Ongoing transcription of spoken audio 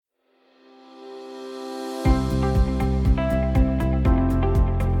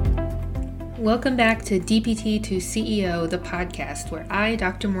Welcome back to DPT to CEO, the podcast where I,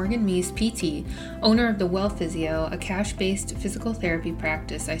 Dr. Morgan Meese, PT, owner of the Well Physio, a cash-based physical therapy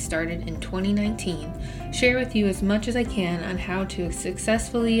practice I started in 2019, share with you as much as I can on how to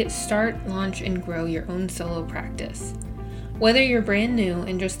successfully start, launch, and grow your own solo practice. Whether you're brand new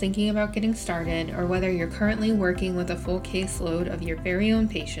and just thinking about getting started, or whether you're currently working with a full caseload of your very own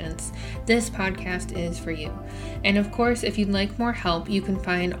patients, this podcast is for you. And of course, if you'd like more help, you can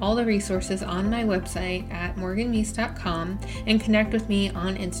find all the resources on my website at morganmeese.com and connect with me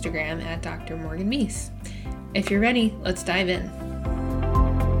on Instagram at Dr. Morgan Meese. If you're ready, let's dive in.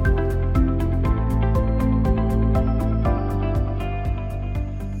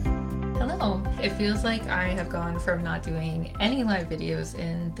 It feels like I have gone from not doing any live videos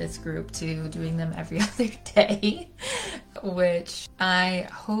in this group to doing them every other day, which I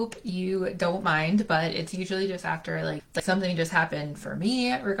hope you don't mind, but it's usually just after like something just happened for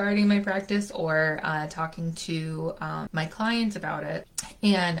me regarding my practice or talking to my clients about it.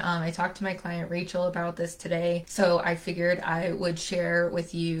 And I talked to my client Rachel about this today, so I figured I would share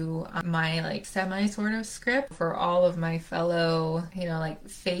with you my like semi sort of script for all of my fellow,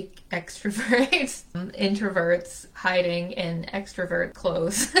 fake extroverts, introverts hiding in extrovert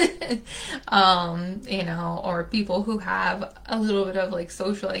clothes, or people who have a little bit of like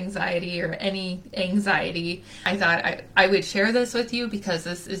social anxiety or any anxiety. I thought I would share this with you because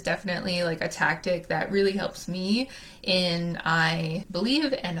this is definitely like a tactic that really helps me in, I believe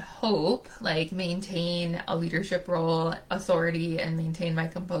and hope, like maintain a leadership role, authority, and maintain my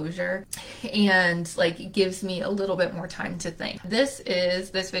composure, and like gives me a little bit more time to think. This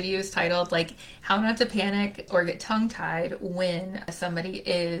video is titled like how not to panic or get tongue-tied when somebody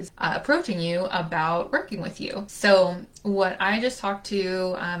is approaching you about working with you. So what I just talked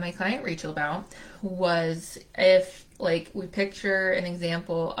to my client Rachel about was if like we picture an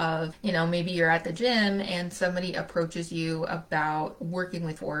example of, maybe you're at the gym and somebody approaches you about working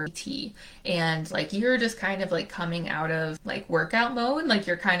with PT, and like you're just kind of like coming out of like workout mode, like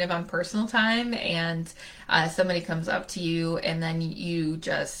you're kind of on personal time, and somebody comes up to you and then you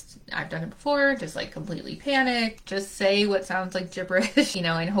just, I've done it before, just like completely panic, just say what sounds like gibberish,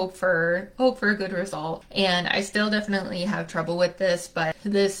 and hope for a good result. And I still definitely have trouble with this, but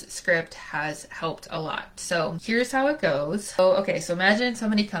this script has helped a lot. So here's how it goes. So imagine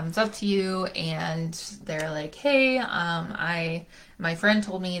somebody comes up to you and they're like, hey, my friend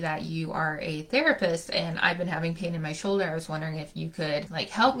told me that you are a therapist and I've been having pain in my shoulder. I was wondering if you could like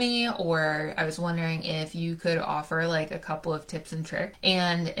help me, or I was wondering if you could offer like a couple of tips and tricks.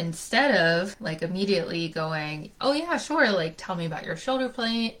 And instead of like immediately going, oh yeah, sure, like tell me about your shoulder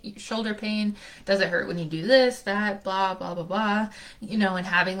pain. Does it hurt when you do this, that, blah, blah, blah, blah, and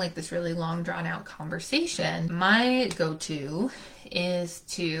having like this really long drawn out conversation, my go-to is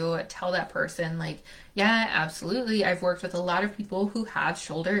to tell that person like, yeah, absolutely. I've worked with a lot of people who have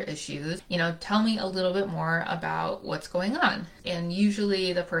shoulder issues. Tell me a little bit more about what's going on. And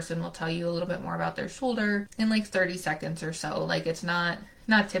usually the person will tell you a little bit more about their shoulder in like 30 seconds or so. Like it's not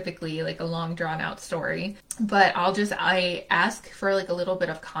typically like a long drawn out story, but I ask for like a little bit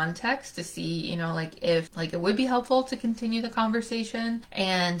of context to see, like if like it would be helpful to continue the conversation.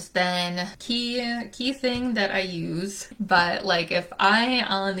 And then key thing that I use, but like if I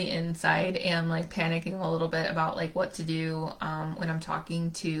on the inside am like panicking a little bit about like what to do when I'm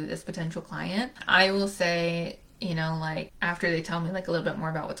talking to this potential client, I will say, like after they tell me like a little bit more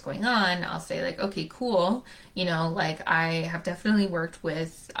about what's going on, I'll say like, okay, cool. Like I have definitely worked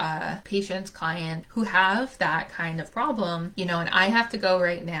with clients who have that kind of problem, and I have to go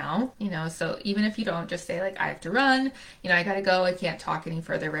right now, so even if you don't, just say like, I have to run, I gotta go, I can't talk any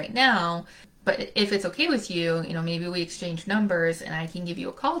further right now. But if it's okay with you, maybe we exchange numbers and I can give you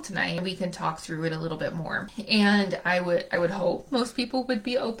a call tonight and we can talk through it a little bit more. And I would hope most people would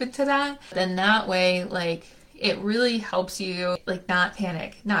be open to that. Then that way, like, it really helps you like not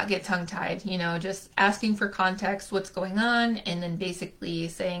panic, not get tongue-tied, just asking for context, what's going on, and then basically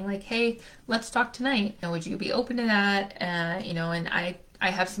saying like, hey, let's talk tonight. Would you be open to that? And I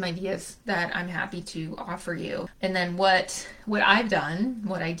have some ideas that I'm happy to offer you. And then what I've done,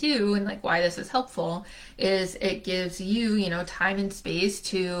 what I do, and like why this is helpful is it gives you, time and space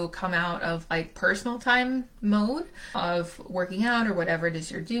to come out of like personal time mode of working out or whatever it is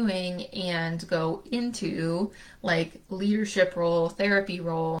you're doing and go into like leadership role, therapy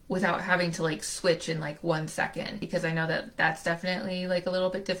role without having to like switch in like 1 second, because I know that that's definitely like a little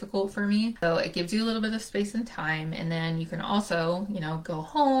bit difficult for me. So it gives you a little bit of space and time. And then you can also, go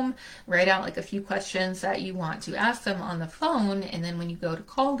home, write out like a few questions that you want to ask them on the phone, and then when you go to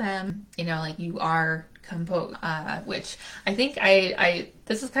call them, like you are composed, which I think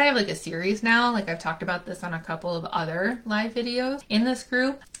this is kind of like a series now. Like I've talked about this on a couple of other live videos in this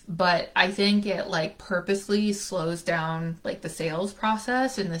group, but I think it like purposely slows down like the sales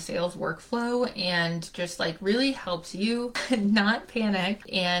process and the sales workflow, and just like really helps you not panic,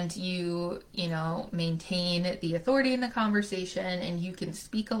 and you maintain the authority in the conversation, and you can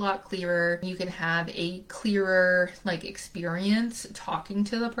speak a lot clearer. You can have a clearer like experience talking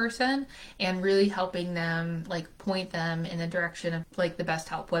to the person and really helping them, like point them in the direction of like the best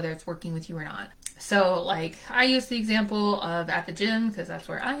help, whether it's working with you or not. So like I use the example of at the gym because that's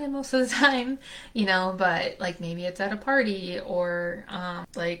where I am most of the time, but like maybe it's at a party, or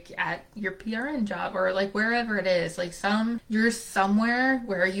like at your PRN job, or like wherever it is, like you're somewhere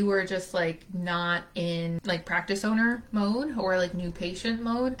where you were just like not in like practice owner mode or like new patient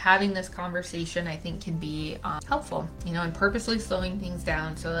mode. Having this conversation I think can be helpful, and purposely slowing things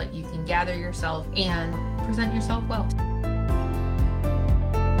down so that you can gather yourself and present yourself well.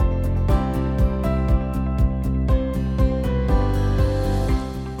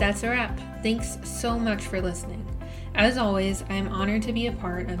 That's a wrap. Thanks so much for listening. As always, I am honored to be a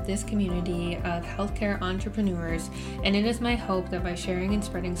part of this community of healthcare entrepreneurs, and it is my hope that by sharing and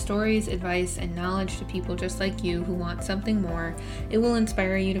spreading stories, advice, and knowledge to people just like you who want something more, it will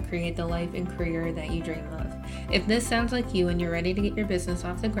inspire you to create the life and career that you dream of. If this sounds like you and you're ready to get your business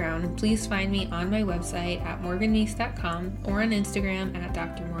off the ground, please find me on my website at morganmeese.com or on Instagram at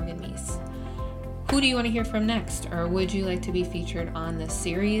Dr. Morgan Meese. Who do you want to hear from next, or would you like to be featured on this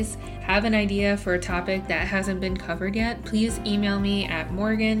series? Have an idea for a topic that hasn't been covered yet? Please email me at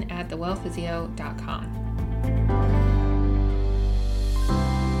morgan@thewellphysio.com.